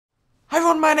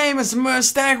everyone, my name is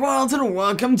Mustachwild and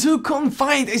welcome to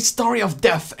Confined, a story of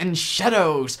death and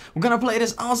shadows. We're gonna play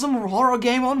this awesome horror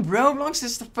game on Roblox.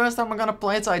 This is the first time I'm gonna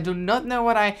play it, so I do not know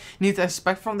what I need to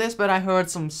expect from this, but I heard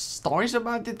some stories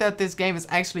about it that this game is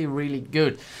actually really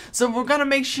good. So we're gonna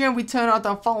make sure we turn out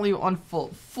our volume on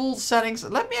full settings.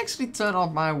 Let me actually turn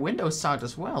on my Windows sound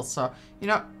as well, so, you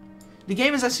know, the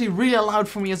game is actually really loud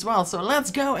for me as well, so let's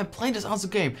go and play this awesome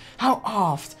game. How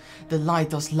oft the light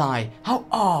does lie, how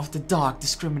oft the dark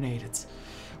discriminated.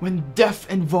 When death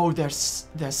invoke their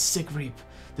sick reap,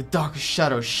 the darkest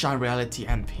shadows shine reality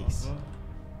and peace.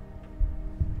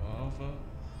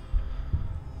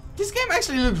 This game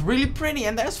actually looks really pretty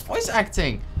and there's voice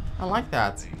acting. I like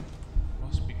that. They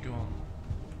must be gone,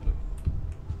 but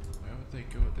where would they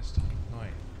go at this time of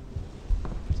night?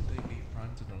 Why did they leave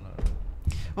Brandon alone?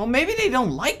 Well, maybe they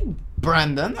don't like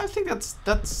Brandon. I think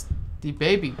that's the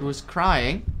baby who's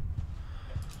crying.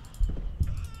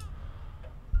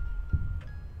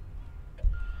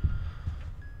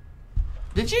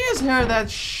 Did you just hear that?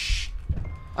 Shh.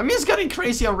 I'm just getting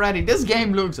crazy already. This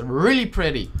game looks really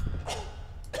pretty.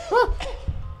 A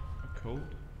cold?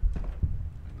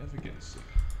 I never get sick.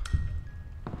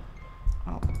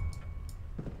 Oh.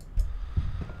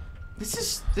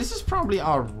 This is probably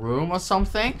our room or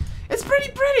something. It's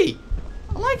pretty pretty.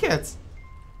 I like it.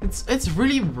 It's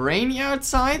really rainy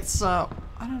outside, so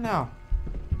I don't know.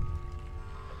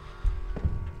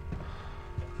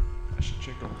 I should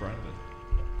check on Brandon.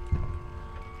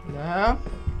 Yeah.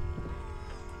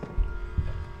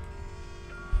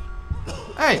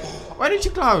 Hey, why did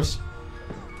you close?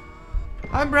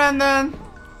 Hi, Brandon.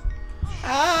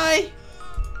 Hi.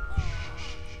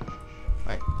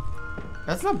 Wait,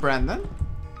 that's not Brandon.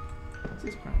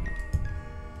 This is Brandon.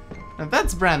 No,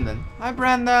 that's Brandon. Hi,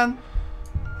 Brandon.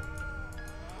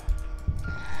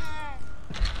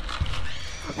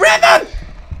 Brandon!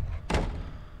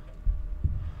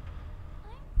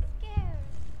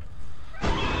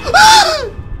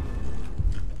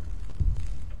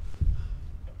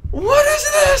 What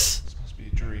is this? This must be a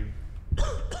dream.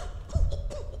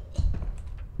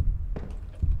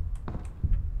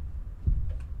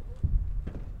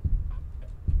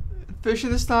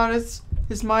 Vision is started.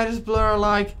 His mind is blur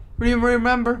like.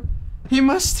 Remember, he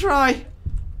must try.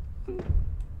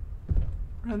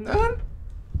 Brandon?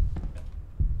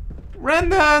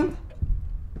 Brandon!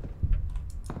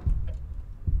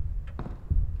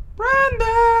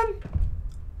 Brandon!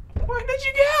 Where did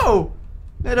you go?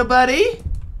 Little buddy?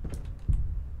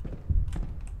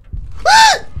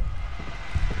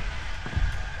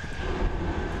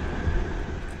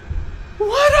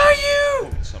 What are you?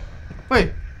 Oh, somewhere.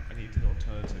 Wait. I need an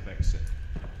alternative exit.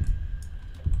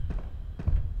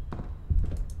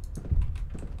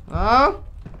 Oh?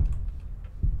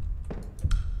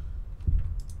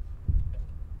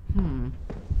 I'm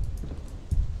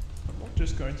not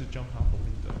just going to jump out the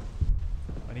window.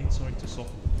 I need something to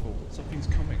soften the fall. Something's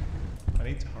coming. I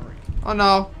need to hurry. Oh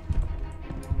no.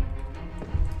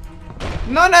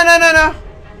 No, no, no, no, no.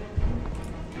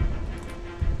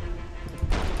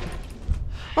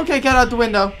 Okay, get out the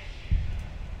window.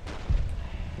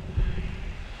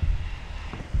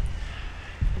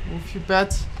 Move your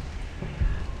bed.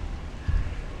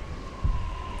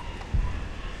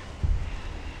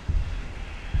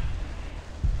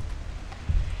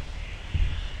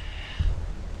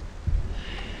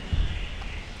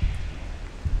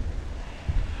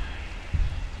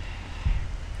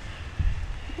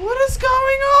 What is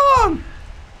going on?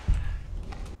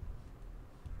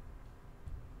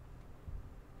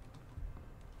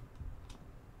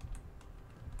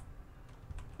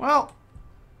 Well,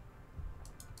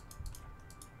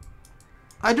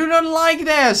 I do not like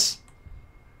this.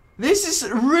 This is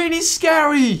really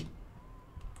scary.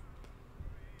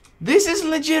 This is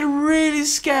legit really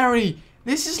scary.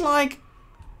 This is like...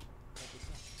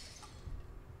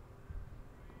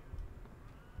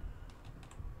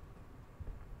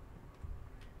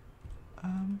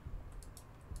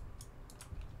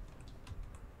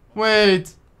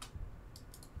 Wait.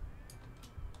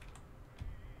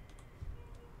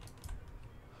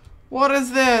 What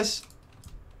is this?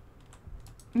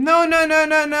 No, no, no,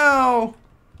 no, no.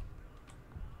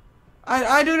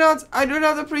 I do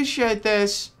not appreciate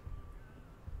this.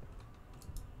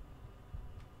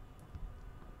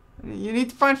 You need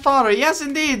to find father. Yes,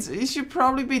 indeed. He should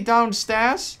probably be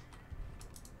downstairs.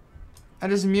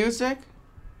 And there's music.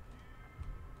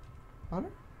 Father?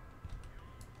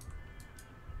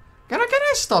 Can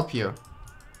I stop you?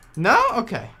 No?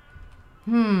 Okay.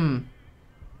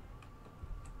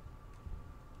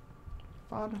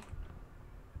 Father.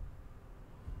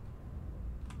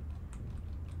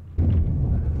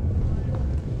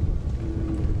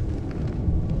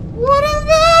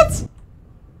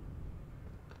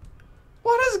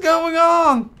 going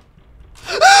on?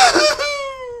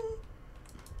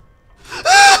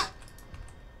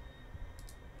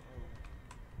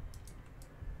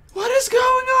 What is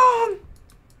going on?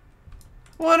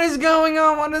 What is going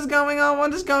on? What is going on?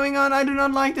 What is going on? I do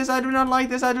not like this. I do not like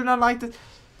this. I do not like this.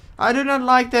 I do not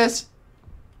like this.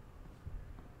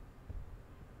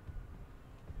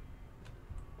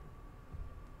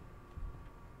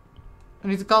 I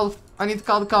need to call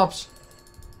the cops.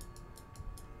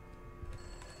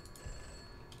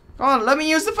 Come on, let me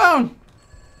use the phone.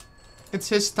 It's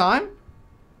his time.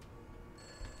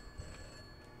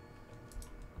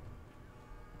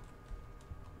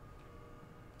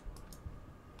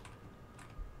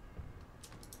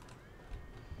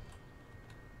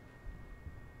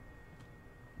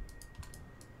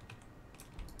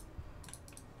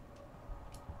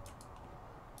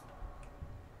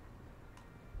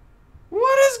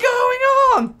 What is going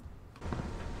on?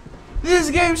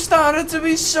 This game started to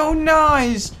be so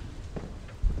nice.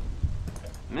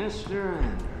 Mr.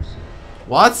 Anderson.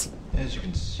 What? As you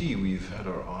can see, we've had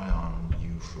our eye on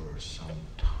you for some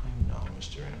time now,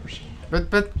 Mr. Anderson.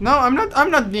 But no, I'm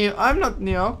not Neo. I'm not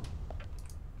Neo.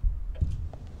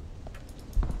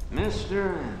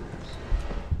 Mr. Anderson.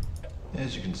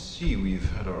 As you can see, we've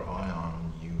had our eye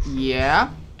on you for Yeah.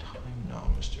 some time now,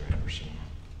 Mr. Anderson.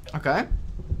 Okay.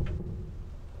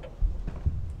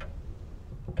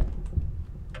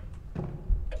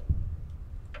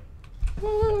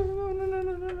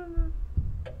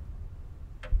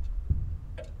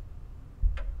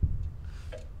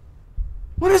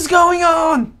 What is going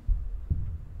on?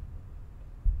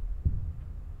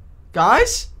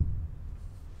 Guys?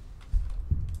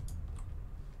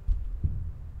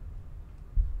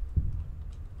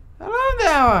 Hello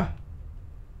there.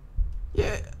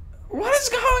 Yeah. What is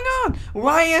going on?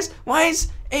 Why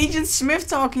is Agent Smith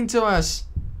talking to us?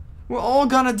 We're all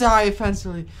gonna die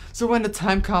eventually. So when the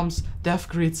time comes, death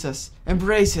greets us.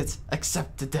 Embrace it.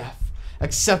 Accept the death.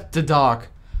 Accept the dark.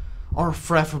 Or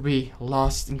forever be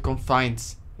lost and confined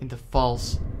in the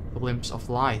false glimpse of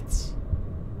light.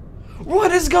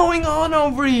 What is going on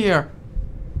over here?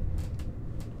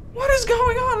 What is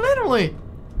going on, literally?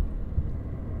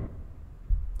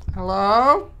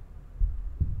 Hello?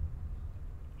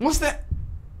 What's that?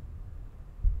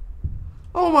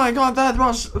 Oh my god, that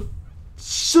was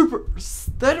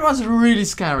that was really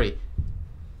scary.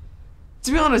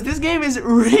 To be honest, this game is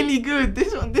really good.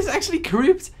 This actually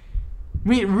creeped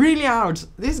me really out.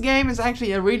 This game is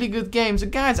actually a really good game. So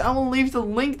guys, I will leave the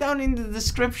link down in the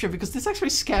description because this actually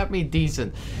scared me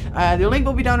decent. The link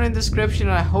will be down in the description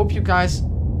and I hope you guys...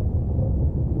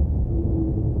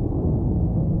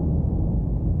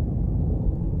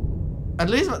 At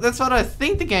least that's what I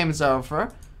think the game is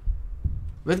over.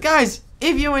 But guys,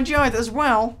 if you enjoyed as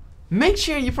well, make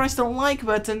sure you press the like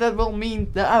button. That will mean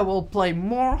that I will play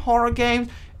more horror games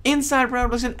inside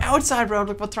Roblox and outside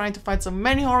Roblox. We're trying to find so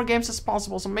many horror games as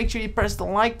possible. So make sure you press the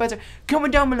like button.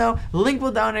 Comment down below. Link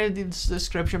will down in the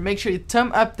description. Make sure you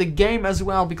thumb up the game as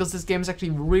well because this game is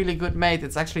actually really good made.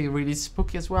 It's actually really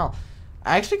spooky as well.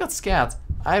 I actually got scared.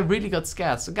 I really got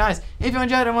scared. So guys, if you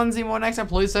enjoyed and want to see more next time,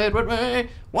 please say it with me.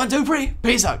 1, 2, 3.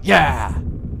 Peace out. Yeah.